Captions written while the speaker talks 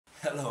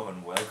Hello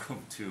and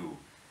welcome to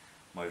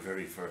my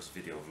very first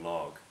video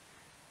vlog.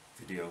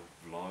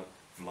 Vlog.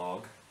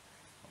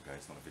 Okay,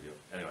 it's not a video.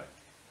 Anyway,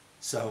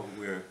 so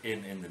we're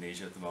in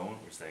Indonesia at the moment.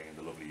 We're staying in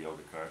the lovely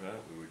Yogyakarta.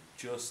 We were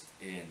just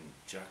in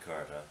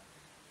Jakarta,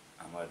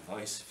 and my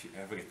advice, if you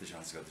ever get the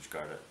chance to go to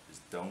Jakarta,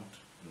 is don't,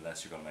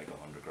 unless you're going to make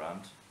 100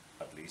 grand,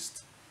 at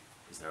least,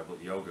 is there.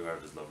 But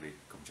Yogyakarta is lovely.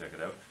 Come check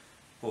it out.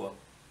 But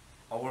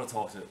I want to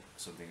talk to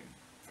something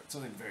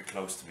very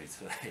close to me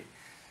today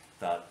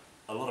that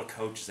a lot of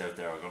coaches out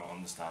there are going to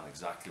understand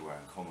exactly where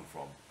I'm coming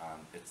from,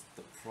 and it's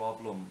the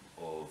problem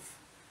of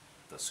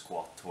the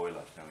squat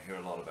toilet. Now we hear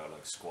a lot about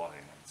like squatting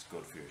and it's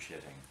good for your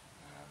shitting,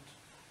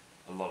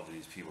 and a lot of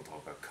these people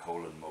talk about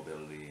colon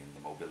mobility and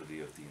the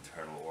mobility of the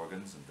internal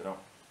organs, and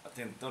I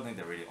don't think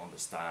they really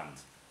understand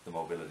the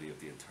mobility of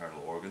the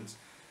internal organs.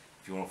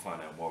 If you want to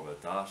find out more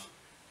about that,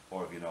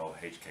 or if you know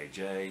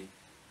HKJ,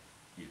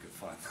 you can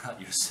find that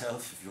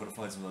yourself if you want to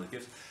find some other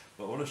gifts.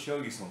 But I want to show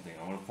you something.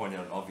 I want to point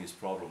out an obvious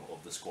problem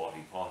of the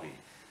Squatty Potty.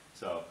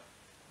 So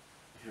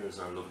here's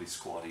our lovely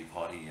Squatty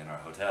Potty in our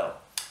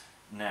hotel.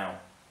 Now,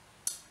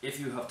 if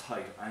you have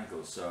tight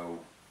ankles, so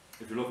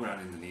if you're looking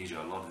around Indonesia,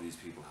 a lot of these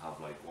people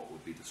have like what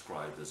would be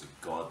described as a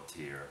god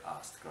tier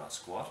ass to grass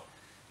squat.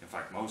 In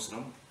fact, most of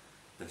them,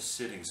 they're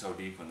sitting so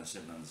deep when they're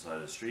sitting on the side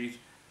of the street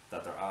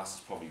that their ass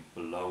is probably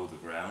below the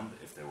ground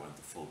if they went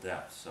to full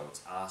depth. So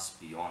it's ass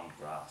beyond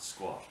grass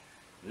squat.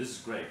 And this is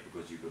great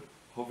because you could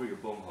hover your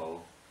bum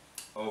hole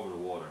over the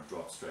water and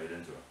drop straight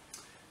into it.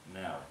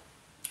 Now,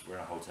 we're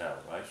in a hotel,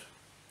 right?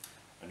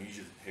 I need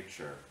you to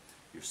picture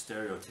your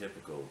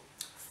stereotypical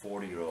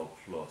 40-year-old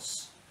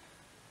plus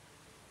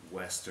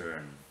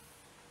Western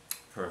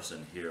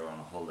person here on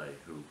a holiday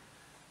who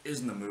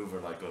isn't a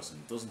mover like us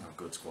and doesn't have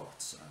good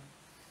squats and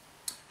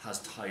has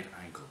tight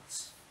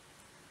ankles.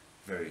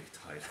 Very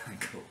tight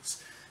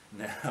ankles.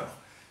 Now,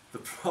 the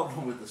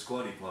problem with the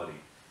Squatty Potty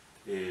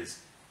is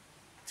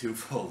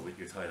twofold with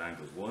your tight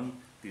ankles. One,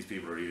 these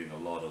people are eating a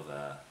lot of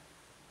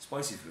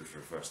spicy food for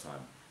the first time.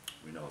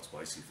 We know what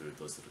spicy food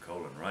does to the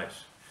colon, right?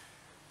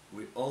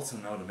 We also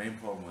know the main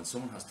problem when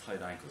someone has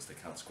tight ankles, they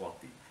can't squat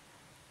deep.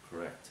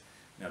 Correct.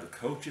 Now the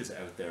coaches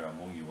out there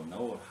among you will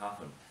know what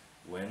happened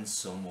when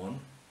someone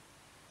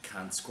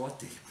can't squat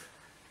deep.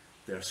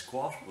 Their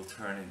squat will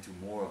turn into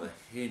more of a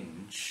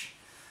hinge,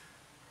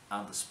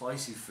 and the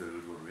spicy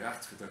food will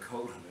react with their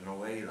colon in a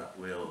way that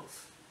will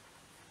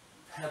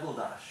pebble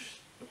dash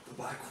the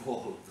back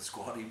wall of the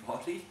Squatty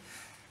Potty.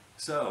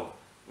 So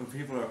when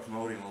people are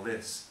promoting all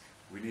this,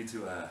 we need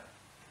to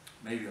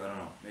maybe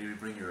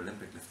bring your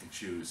Olympic lifting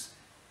shoes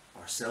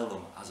or sell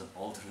them as an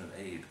alternate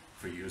aid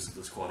for use of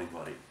the Squatty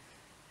Potty.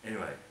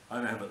 Anyway,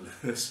 I'm Emmet.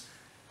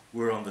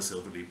 We're on the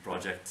Silver Leap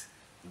project.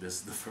 This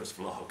is the first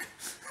vlog.